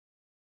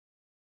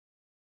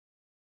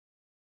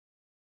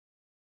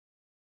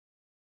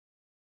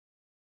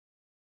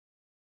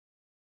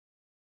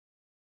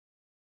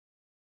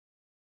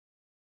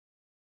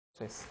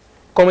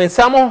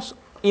Comenzamos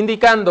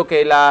indicando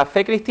que la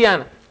fe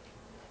cristiana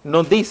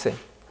nos dice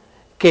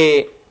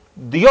que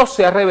Dios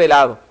se ha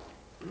revelado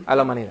a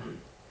la humanidad.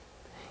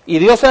 Y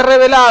Dios se ha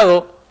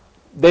revelado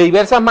de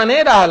diversas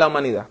maneras a la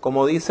humanidad,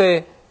 como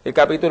dice el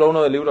capítulo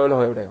 1 del libro de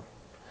los Hebreos.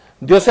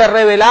 Dios se ha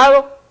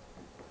revelado,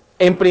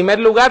 en primer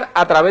lugar,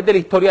 a través de la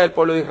historia del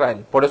pueblo de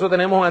Israel. Por eso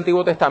tenemos un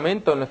Antiguo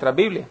Testamento en nuestras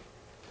Biblias,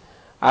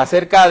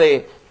 acerca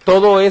de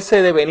todo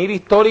ese devenir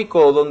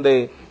histórico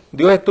donde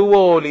Dios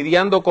estuvo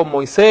lidiando con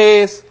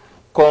Moisés,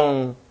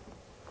 con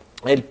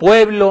el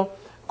pueblo,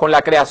 con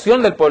la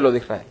creación del pueblo de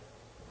Israel.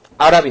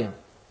 Ahora bien,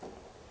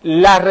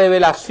 la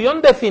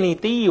revelación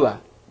definitiva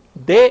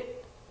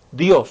de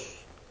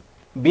Dios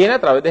viene a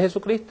través de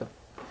Jesucristo,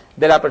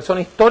 de la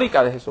persona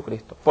histórica de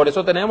Jesucristo. Por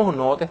eso tenemos un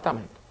Nuevo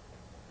Testamento.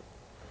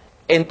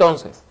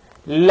 Entonces,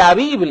 la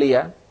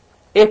Biblia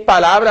es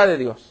palabra de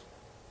Dios.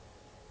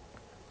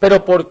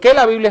 ¿Pero por qué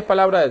la Biblia es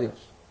palabra de Dios?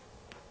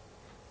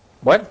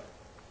 Bueno,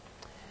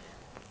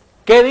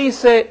 ¿qué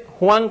dice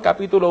Juan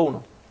capítulo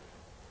 1?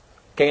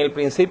 Que en el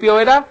principio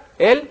era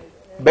el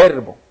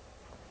Verbo.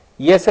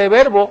 Y ese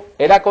Verbo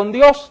era con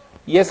Dios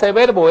y ese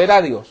Verbo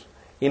era Dios.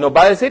 Y nos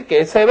va a decir que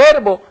ese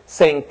Verbo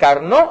se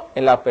encarnó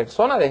en la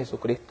persona de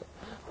Jesucristo.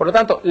 Por lo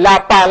tanto,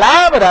 la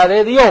palabra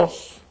de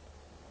Dios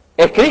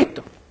es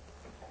Cristo,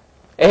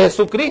 es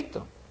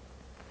Jesucristo.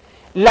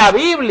 La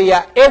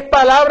Biblia es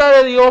palabra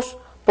de Dios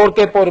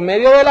porque por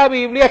medio de la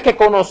Biblia es que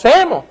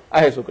conocemos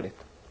a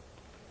Jesucristo.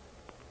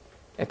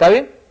 ¿Está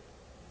bien?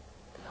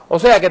 O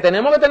sea que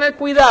tenemos que tener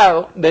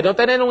cuidado de no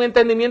tener un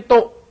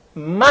entendimiento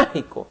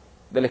mágico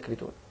de la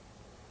Escritura.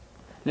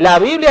 La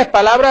Biblia es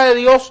palabra de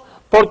Dios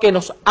porque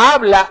nos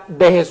habla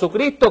de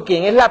Jesucristo,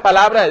 quien es la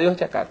palabra de Dios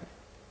hecha carne.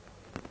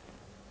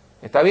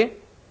 ¿Está bien?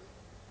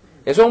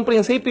 Eso es un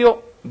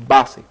principio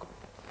básico.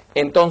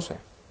 Entonces,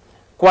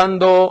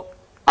 cuando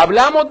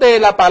hablamos de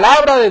la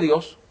palabra de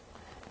Dios,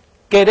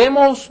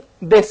 queremos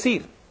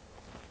decir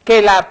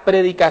que la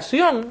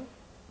predicación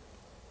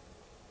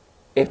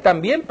es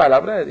también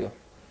palabra de Dios.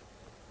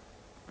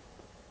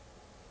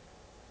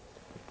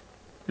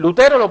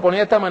 Lutero lo ponía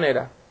de esta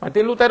manera.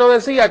 Martín Lutero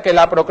decía que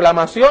la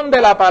proclamación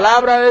de la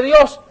palabra de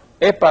Dios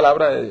es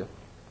palabra de Dios.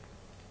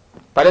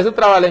 Parece un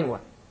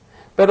trabalengua.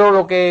 Pero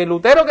lo que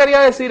Lutero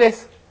quería decir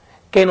es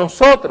que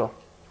nosotros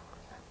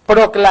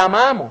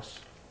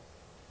proclamamos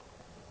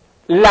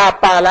la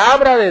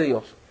palabra de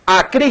Dios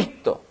a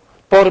Cristo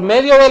por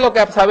medio de lo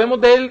que sabemos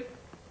de Él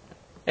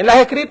en las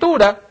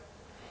Escrituras,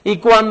 y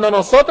cuando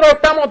nosotros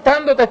estamos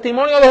dando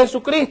testimonio de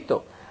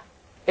Jesucristo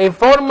en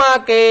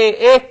forma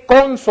que es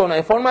consona,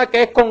 en forma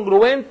que es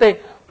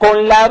congruente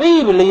con la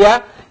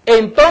Biblia,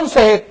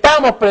 entonces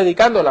estamos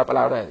predicando la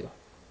palabra de Dios.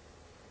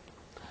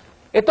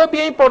 Esto es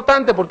bien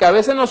importante porque a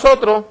veces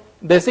nosotros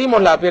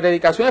decimos la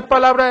predicación es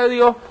palabra de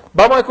Dios,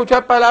 vamos a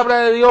escuchar palabra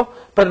de Dios,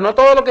 pero no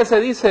todo lo que se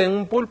dice en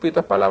un púlpito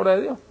es palabra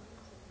de Dios.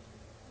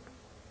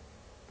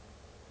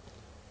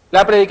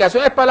 La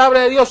predicación es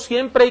palabra de Dios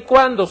siempre y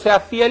cuando sea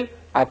fiel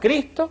a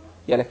Cristo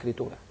y a la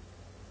Escritura.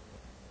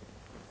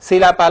 Si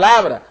la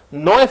palabra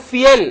no es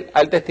fiel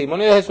al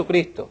testimonio de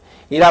Jesucristo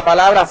y la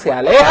palabra se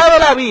aleja de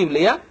la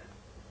Biblia,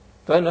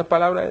 entonces no es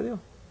palabra de Dios.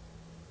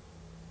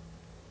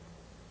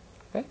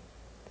 ¿Okay?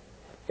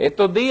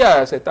 Estos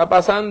días se está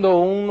pasando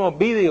unos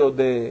vídeos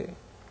de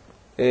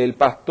el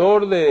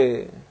pastor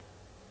de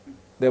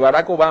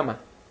Barack Obama.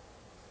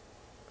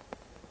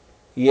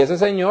 Y ese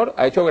señor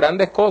ha hecho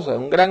grandes cosas, es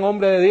un gran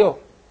hombre de Dios.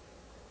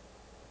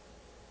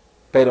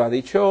 Pero ha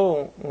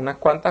dicho unas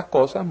cuantas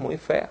cosas muy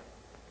feas,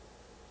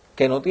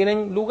 que no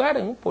tienen lugar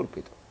en un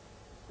púlpito.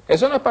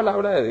 Eso no es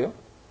palabra de Dios.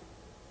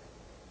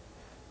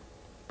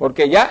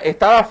 Porque ya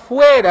estaba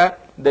fuera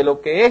de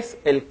lo que es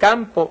el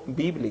campo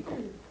bíblico.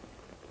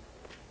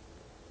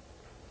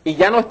 Y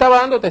ya no estaba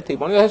dando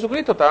testimonio de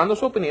Jesucristo, estaba dando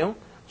su opinión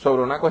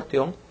sobre una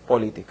cuestión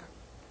política.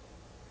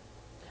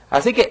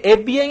 Así que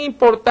es bien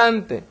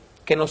importante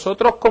que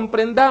nosotros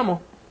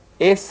comprendamos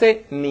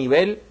ese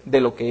nivel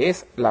de lo que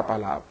es la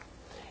palabra.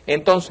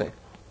 Entonces,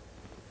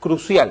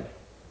 crucial.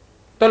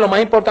 Esto es lo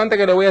más importante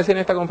que le voy a decir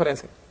en esta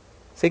conferencia.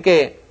 Así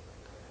que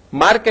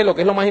marque lo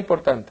que es lo más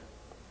importante.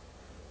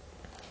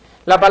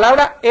 La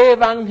palabra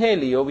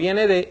evangelio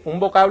viene de un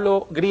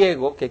vocablo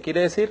griego que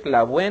quiere decir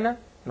la buena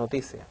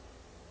noticia.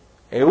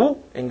 Eu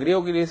en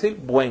griego quiere decir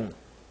buen.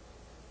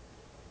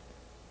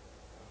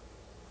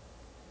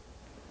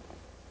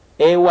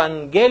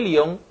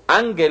 Evangelion,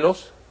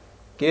 ángelos,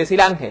 quiere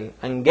decir ángel.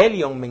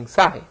 Angelion,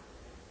 mensaje.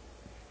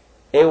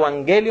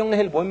 Evangelion es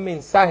el buen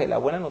mensaje, la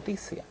buena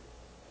noticia.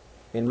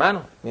 Mi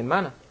hermano, mi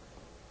hermana.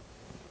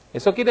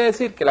 Eso quiere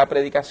decir que la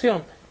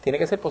predicación tiene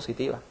que ser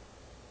positiva.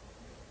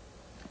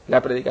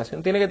 La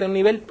predicación tiene que tener un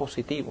nivel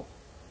positivo.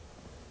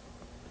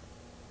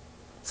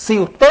 Si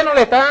usted no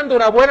le está dando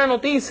una buena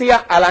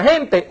noticia a la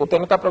gente, usted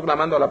no está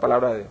proclamando la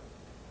palabra de Dios.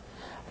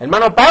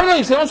 Hermano Pablo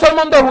hizo un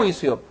sermón de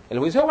juicio. ¿El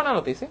juicio es buena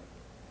noticia?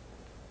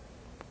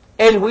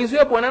 El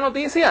juicio es buena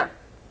noticia.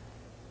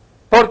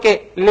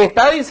 Porque le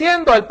está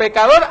diciendo al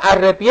pecador,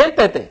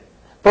 arrepiéntete.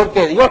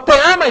 Porque Dios te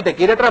ama y te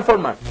quiere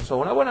transformar. Eso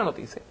es una buena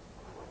noticia.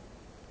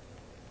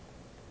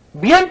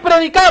 bien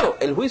predicado,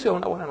 el juicio es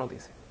una buena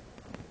noticia.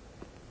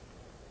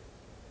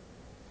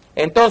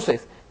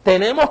 Entonces,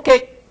 tenemos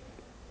que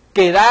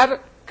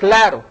quedar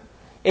claro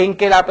en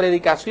que la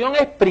predicación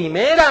es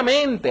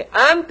primeramente,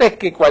 antes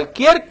que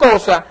cualquier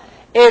cosa,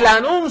 el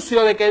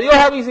anuncio de que Dios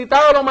ha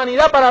visitado a la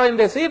humanidad para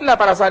bendecirla,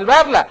 para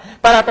salvarla,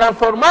 para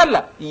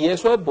transformarla. Y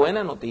eso es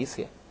buena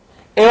noticia.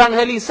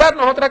 Evangelizar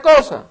no es otra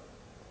cosa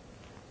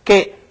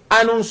que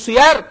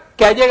anunciar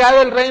que ha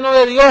llegado el reino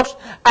de Dios,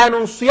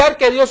 anunciar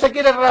que Dios se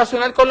quiere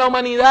relacionar con la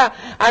humanidad,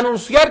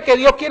 anunciar que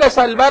Dios quiere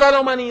salvar a la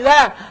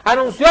humanidad,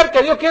 anunciar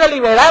que Dios quiere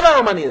liberar a la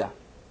humanidad.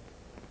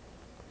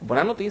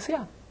 Buena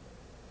noticia.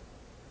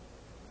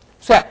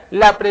 O sea,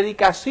 la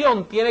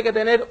predicación tiene que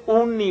tener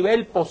un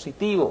nivel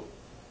positivo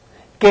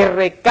que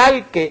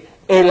recalque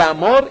el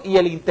amor y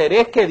el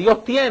interés que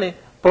Dios tiene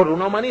por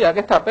una humanidad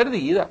que está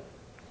perdida.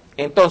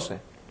 Entonces,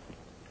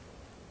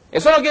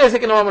 eso no quiere decir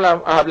que no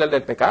vamos a hablar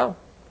del pecado.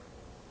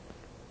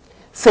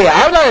 Se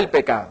habla del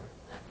pecado,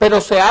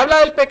 pero se habla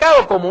del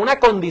pecado como una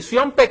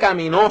condición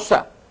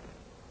pecaminosa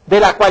de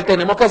la cual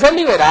tenemos que ser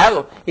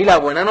liberados. Y la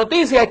buena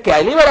noticia es que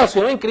hay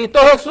liberación en Cristo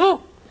Jesús.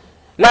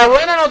 La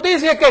buena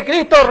noticia es que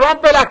Cristo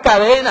rompe las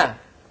cadenas,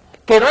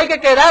 que no hay que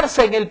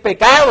quedarse en el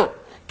pecado,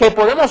 que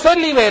podemos ser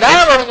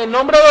liberados en el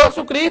nombre de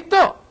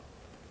Jesucristo.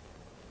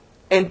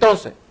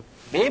 Entonces,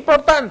 bien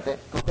importante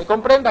que usted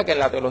comprenda que en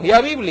la teología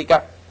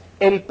bíblica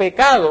el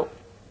pecado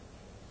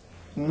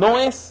no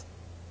es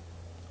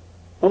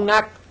un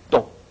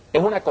acto,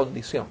 es una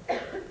condición.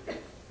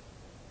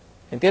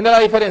 ¿Entiende la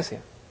diferencia?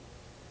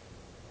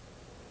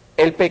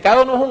 El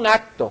pecado no es un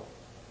acto,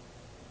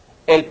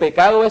 el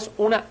pecado es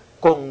una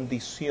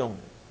condición.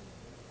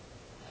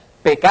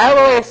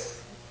 Pecado es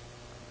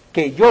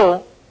que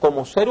yo,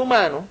 como ser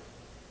humano,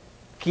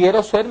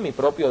 quiero ser mi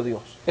propio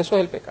Dios. Eso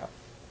es el pecado.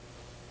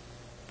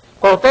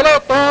 Cuando usted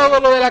lee todo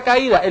lo de la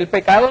caída, el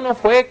pecado no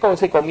fue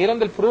si comieron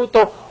del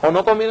fruto o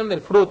no comieron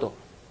del fruto.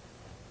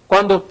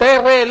 Cuando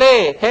usted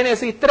relee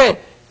Génesis 3,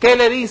 ¿qué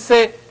le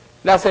dice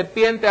la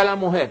serpiente a la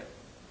mujer?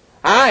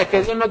 Ah, es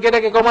que Dios no quiere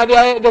que comas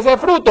de ese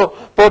fruto,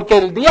 porque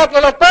el día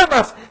que lo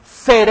comas,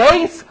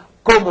 seréis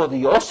como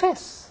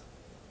dioses.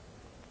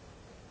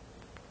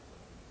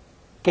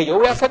 Que yo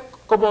voy a ser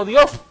como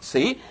Dios,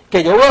 sí.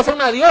 Que yo voy a ser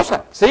una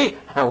diosa, sí.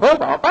 Bueno,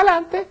 vamos para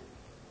adelante.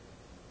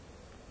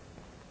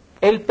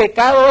 El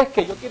pecado es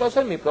que yo quiero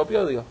ser mi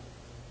propio Dios.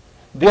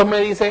 Dios me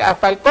dice haz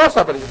tal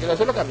cosa, pero yo quiero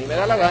hacer lo que a mí me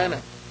da la gana.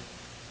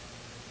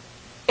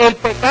 El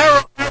pecado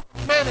de Pablo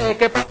Jiménez es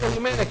que Pablo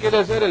Jiménez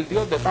quiere ser el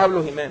Dios de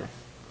Pablo Jiménez.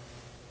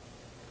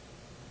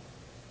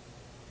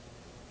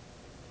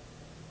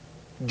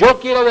 Yo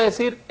quiero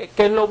decir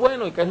qué es lo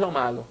bueno y qué es lo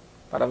malo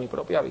para mi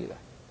propia vida.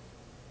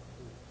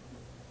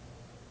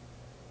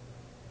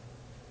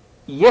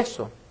 Y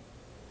eso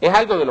es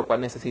algo de lo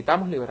cual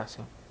necesitamos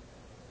liberación.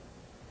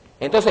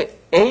 Entonces,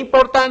 es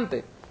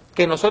importante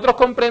que nosotros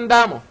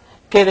comprendamos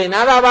que de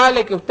nada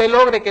vale que usted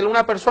logre que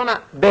una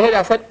persona deje de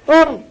hacer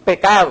un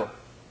pecado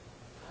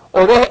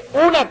o deje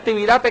una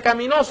actividad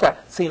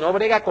pecaminosa si no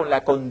brega con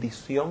la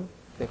condición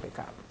de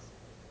pecado.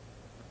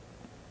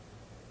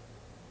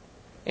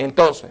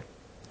 Entonces,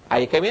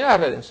 ahí es que viene la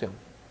redención.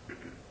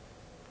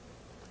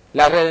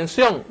 La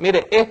redención,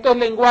 mire, esto es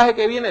lenguaje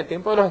que viene del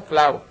tiempo de los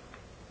esclavos.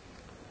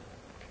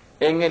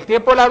 En el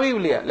tiempo de la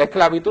Biblia, la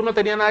esclavitud no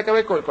tenía nada que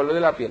ver con el color de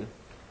la piel.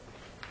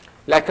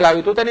 La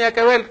esclavitud tenía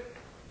que ver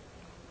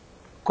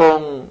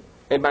con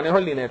el manejo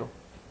del dinero.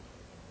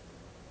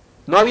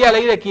 No había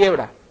ley de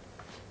quiebra.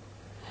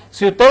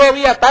 Si usted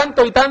debía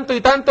tanto y tanto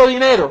y tanto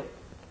dinero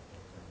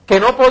que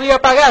no podía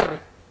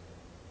pagar,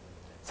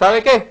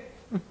 ¿sabe qué?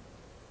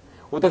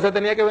 Usted se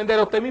tenía que vender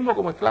a usted mismo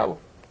como esclavo.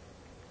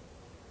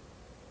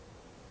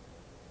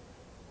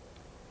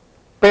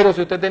 Pero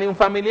si usted tenía un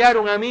familiar,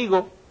 un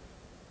amigo,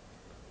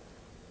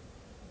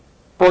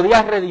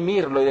 podías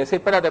redimirlo y decir,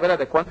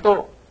 espérate,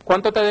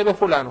 ¿cuánto te debe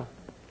fulano?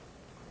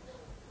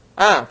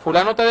 Ah,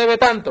 fulano te debe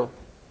tanto.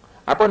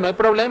 Ah, pues no hay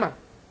problema.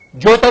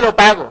 Yo te lo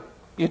pago.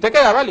 Y usted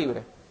quedaba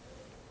libre.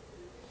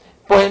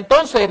 Pues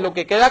entonces lo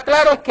que queda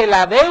claro es que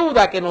la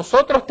deuda que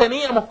nosotros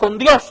teníamos con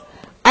Dios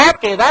ha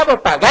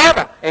quedado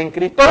pagada en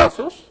Cristo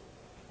Jesús.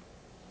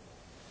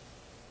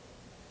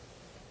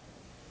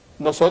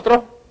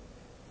 Nosotros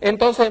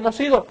entonces hemos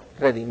sido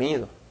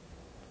redimidos.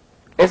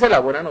 Esa es la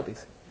buena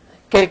noticia.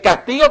 Que el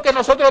castigo que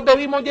nosotros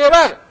debimos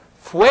llevar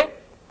fue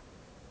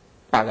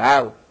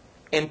pagado.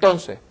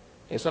 Entonces,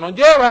 eso nos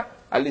lleva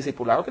al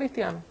discipulado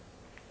cristiano.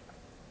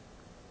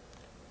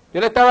 Yo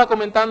le estaba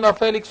comentando a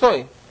Félix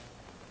hoy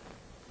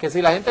que si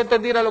la gente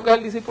entendiera lo que es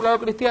el discipulado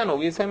cristiano,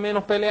 hubiese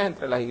menos peleas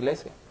entre las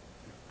iglesias.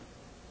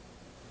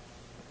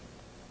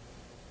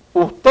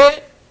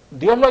 Usted,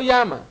 Dios lo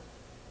llama,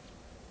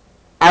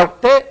 a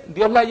usted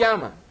Dios la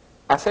llama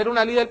a ser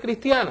una líder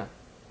cristiana,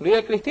 un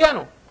líder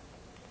cristiano.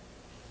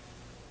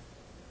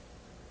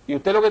 Y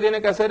usted lo que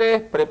tiene que hacer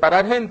es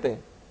preparar gente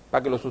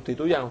para que lo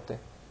sustituyan a usted.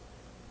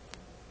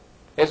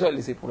 Eso es el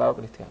discipulado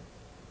cristiano.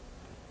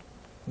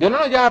 Dios no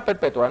nos llama a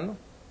perpetuarnos.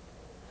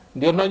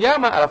 Dios nos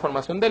llama a la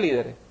formación de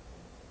líderes,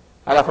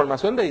 a la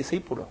formación de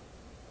discípulos.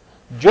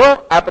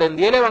 Yo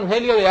aprendí el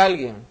evangelio de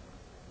alguien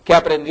que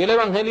aprendió el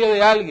evangelio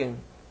de alguien,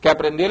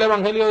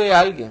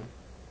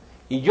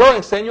 y yo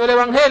enseño el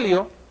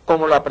evangelio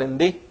como lo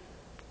aprendí,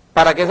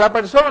 para que esa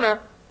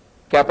persona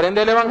que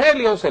aprende el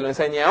evangelio se lo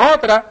enseñe a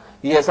otra,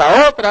 y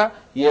esa otra,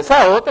 y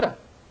esa otra.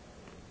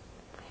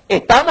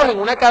 Estamos en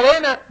una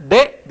cadena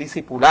de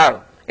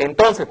discipulado.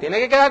 Entonces tiene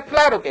que quedar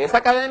claro que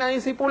esa cadena de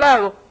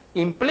discipulado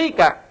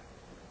implica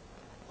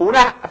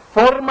una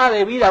forma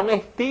de vida, un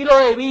estilo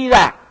de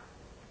vida,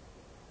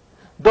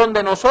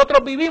 donde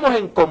nosotros vivimos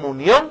en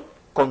comunión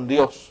con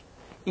Dios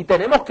y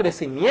tenemos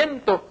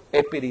crecimiento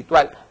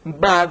espiritual,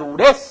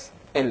 madurez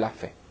en la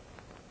fe.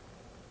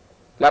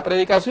 La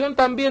predicación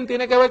también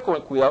tiene que ver con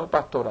el cuidado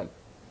pastoral.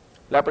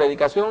 La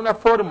predicación es una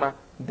forma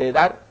de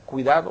dar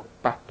cuidado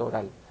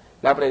pastoral.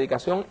 La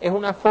predicación es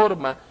una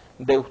forma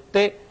de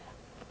usted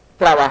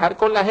trabajar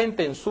con la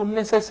gente en sus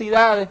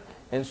necesidades,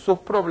 en sus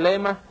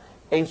problemas,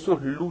 en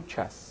sus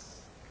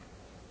luchas.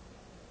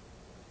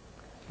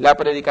 La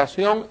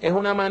predicación es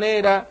una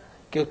manera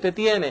que usted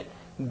tiene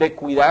de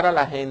cuidar a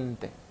la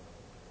gente.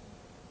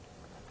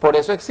 Por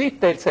eso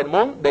existe el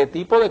sermón de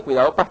tipo de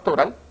cuidado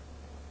pastoral.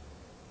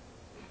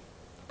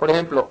 Por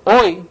ejemplo,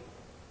 hoy,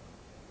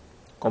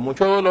 con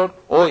mucho dolor,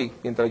 hoy,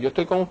 mientras yo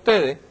estoy con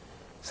ustedes,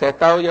 se ha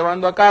estado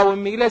llevando a cabo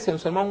en mi iglesia un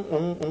sermón,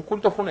 un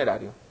culto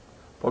funerario.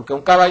 Porque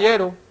un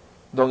caballero,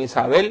 don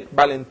Isabel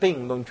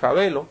Valentín, don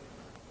Chabelo,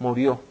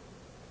 murió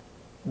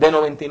de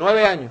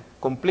 99 años,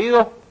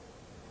 cumplido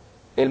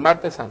el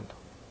martes santo.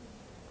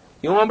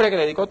 Y un hombre que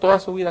le dedicó toda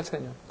su vida al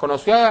Señor.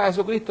 Conoció a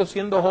Jesucristo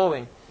siendo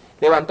joven,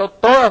 levantó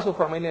toda su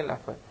familia en la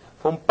fe.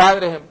 Fue un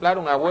padre ejemplar,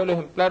 un abuelo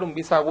ejemplar, un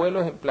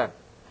bisabuelo ejemplar.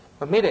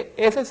 Pues mire,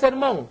 ese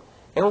sermón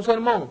es un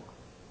sermón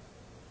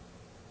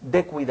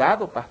de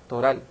cuidado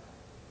pastoral,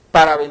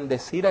 para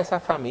bendecir a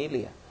esa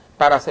familia,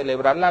 para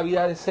celebrar la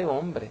vida de ese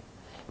hombre,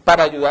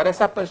 para ayudar a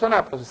esas personas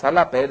a procesar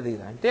la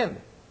pérdida,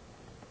 ¿entiendes?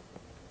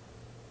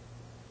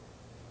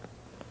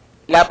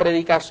 La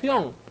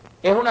predicación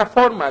es una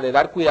forma de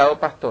dar cuidado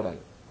pastoral.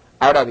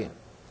 Ahora bien,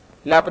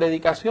 la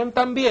predicación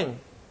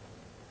también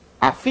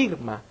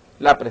afirma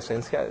la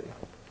presencia de Dios.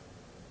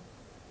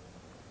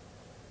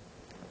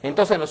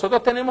 Entonces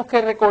nosotros tenemos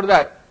que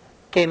recordar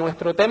que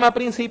nuestro tema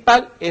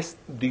principal es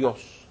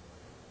Dios.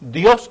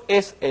 Dios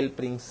es el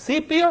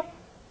principio,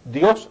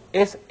 Dios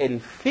es el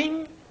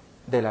fin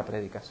de la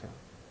predicación.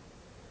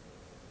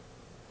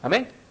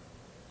 Amén.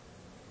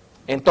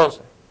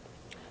 Entonces,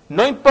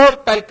 no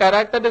importa el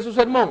carácter de su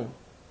sermón,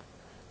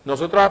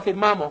 nosotros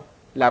afirmamos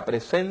la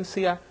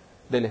presencia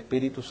del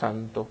Espíritu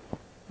Santo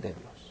de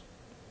Dios.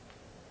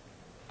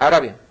 Ahora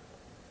bien,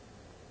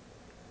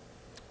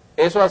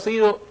 eso ha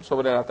sido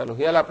sobre la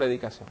teología de la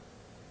predicación.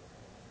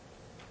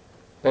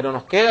 Pero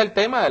nos queda el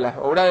tema de la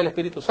obra del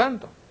Espíritu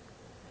Santo.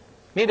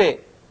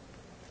 Mire,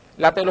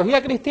 la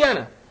teología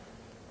cristiana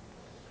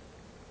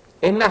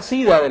es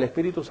nacida del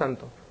Espíritu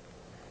Santo.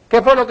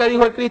 ¿Qué fue lo que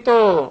dijo el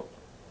Cristo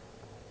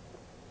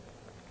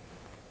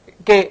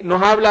que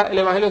nos habla el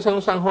Evangelio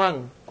según San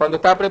Juan cuando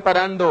estaba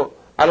preparando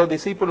a los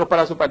discípulos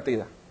para su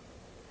partida?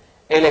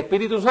 El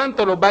Espíritu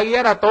Santo los va a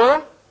guiar a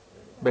toda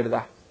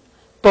verdad.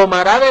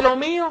 Tomará de lo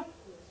mío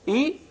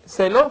y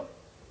se lo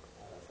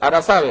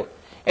hará saber.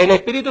 El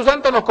Espíritu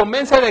Santo nos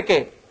convence ¿de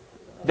qué?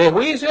 De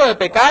juicio, de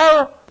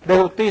pecado, de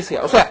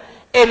justicia. O sea,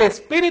 el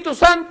Espíritu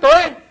Santo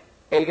es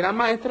el gran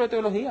maestro de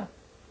teología.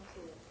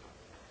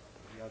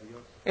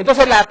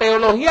 Entonces la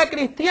teología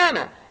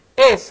cristiana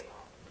es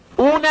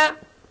una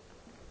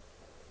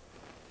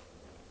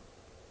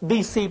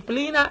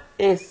disciplina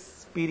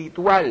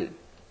espiritual.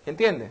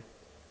 ¿Entiendes?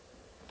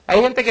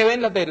 Hay gente que ve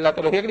la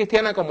teología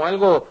cristiana como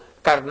algo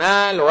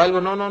carnal o algo.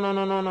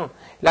 No.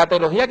 La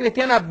teología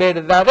cristiana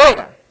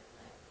verdadera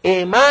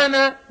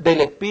emana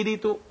del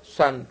Espíritu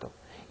Santo.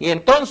 Y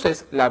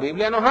entonces la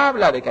Biblia nos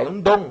habla de que hay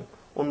un don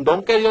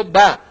que Dios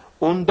da,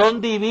 un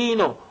don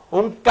divino,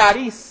 un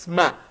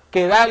carisma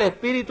que da el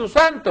Espíritu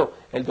Santo,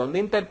 el don de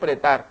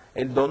interpretar,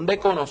 el don de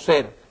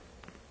conocer,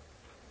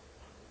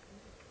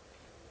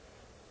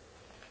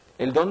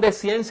 el don de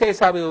ciencia y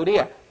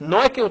sabiduría.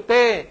 No es que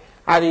usted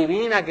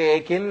adivina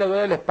que quién le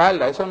duele la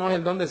espalda, eso no es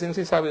el don de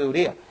ciencia y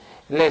sabiduría.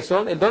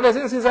 El don de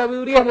ciencia y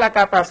sabiduría es la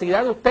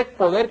capacidad de usted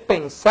poder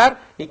pensar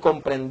y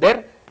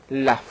comprender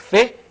la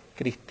fe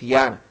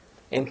cristiana.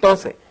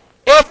 Entonces,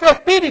 ese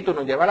espíritu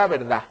nos lleva a la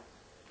verdad.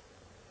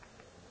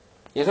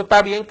 Y eso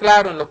está bien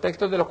claro en los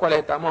textos de los cuales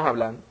estamos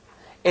hablando.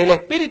 El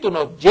espíritu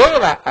nos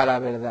lleva a la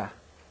verdad.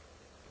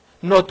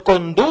 Nos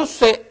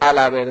conduce a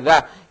la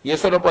verdad. Y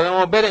eso lo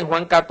podemos ver en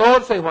Juan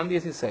 14 y Juan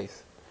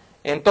 16.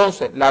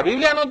 Entonces, la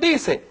Biblia nos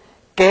dice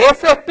que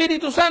ese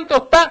Espíritu Santo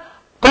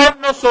está con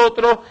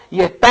nosotros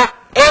y está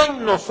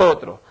en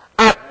nosotros,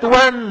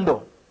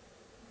 actuando.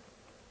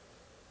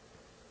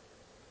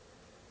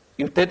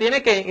 Y usted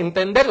tiene que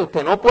entender,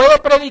 usted no puede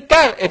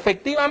predicar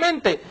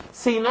efectivamente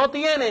si no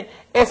tiene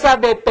esa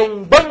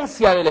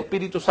dependencia del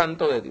Espíritu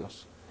Santo de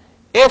Dios.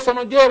 Eso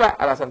nos lleva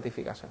a la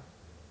santificación.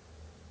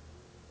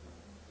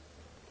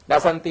 La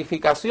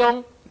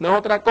santificación no es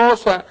otra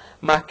cosa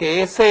más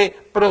que ese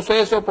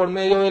proceso por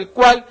medio del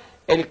cual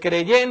el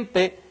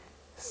creyente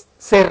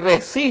se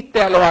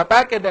resiste a los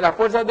ataques de las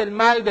fuerzas del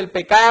mal, del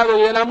pecado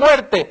y de la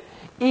muerte,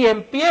 y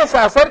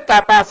empieza a ser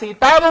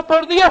capacitado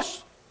por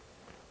Dios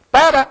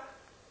para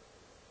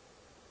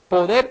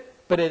poder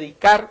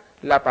predicar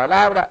la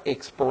palabra,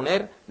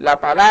 exponer la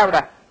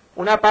palabra,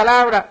 una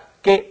palabra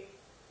que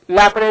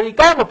la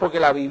predicamos porque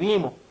la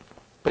vivimos,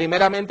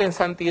 primeramente en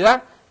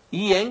santidad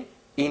y en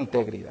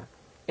integridad.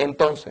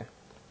 Entonces,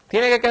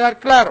 tiene que quedar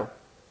claro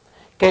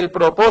que el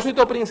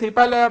propósito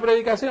principal de la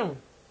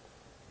predicación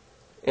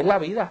es la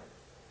vida.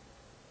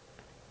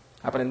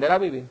 Aprender a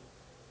vivir.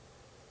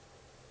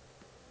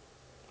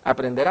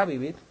 Aprender a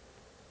vivir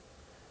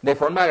de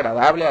forma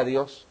agradable a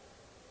Dios.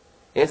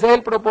 Ese es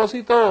el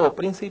propósito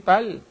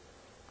principal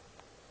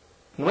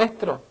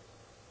nuestro.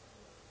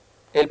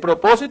 El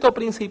propósito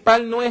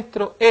principal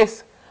nuestro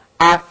es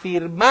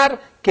afirmar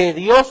que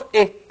Dios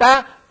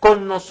está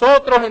con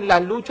nosotros en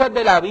las luchas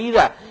de la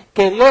vida,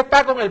 que Dios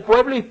está con el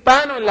pueblo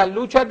hispano en las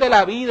luchas de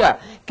la vida,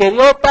 que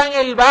Dios está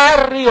en el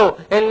barrio,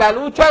 en la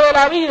lucha de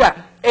la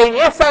vida, en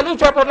esa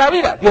lucha por la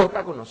vida, Dios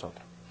está con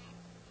nosotros.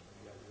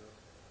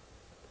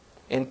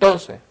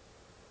 Entonces,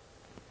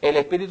 el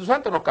Espíritu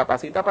Santo nos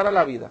capacita para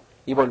la vida.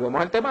 Y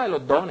volvemos al tema de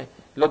los dones.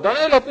 Los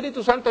dones del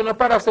Espíritu Santo no es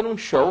para hacer un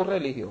show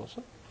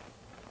religioso.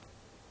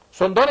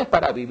 Son dones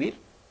para vivir,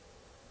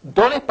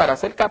 dones para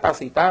ser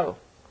capacitados,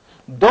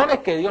 dones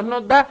que Dios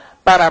nos da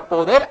para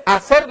poder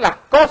hacer las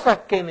cosas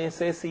que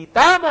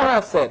necesitamos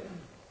hacer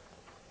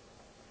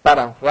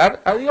para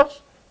honrar a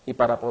Dios y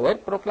para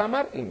poder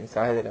proclamar el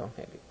mensaje del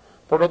Evangelio.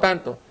 Por lo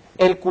tanto,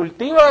 el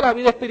cultivo de la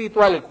vida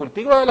espiritual, el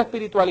cultivo de la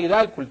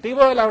espiritualidad, el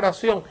cultivo de la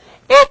oración,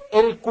 es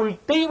el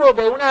cultivo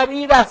de una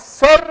vida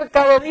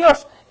cerca de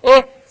Dios,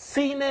 es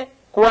sine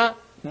qua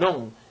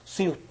non.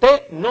 Si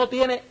usted no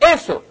tiene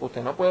eso,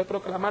 usted no puede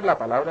proclamar la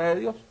palabra de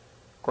Dios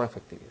con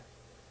efectividad.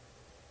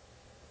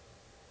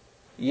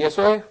 Y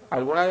eso es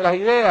alguna de las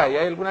ideas, y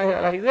hay algunas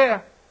de las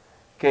ideas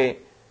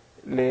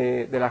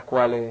de las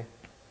cuales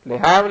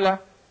les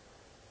habla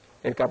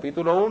el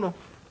capítulo 1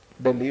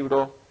 del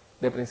libro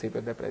de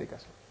Principios de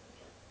Predicación.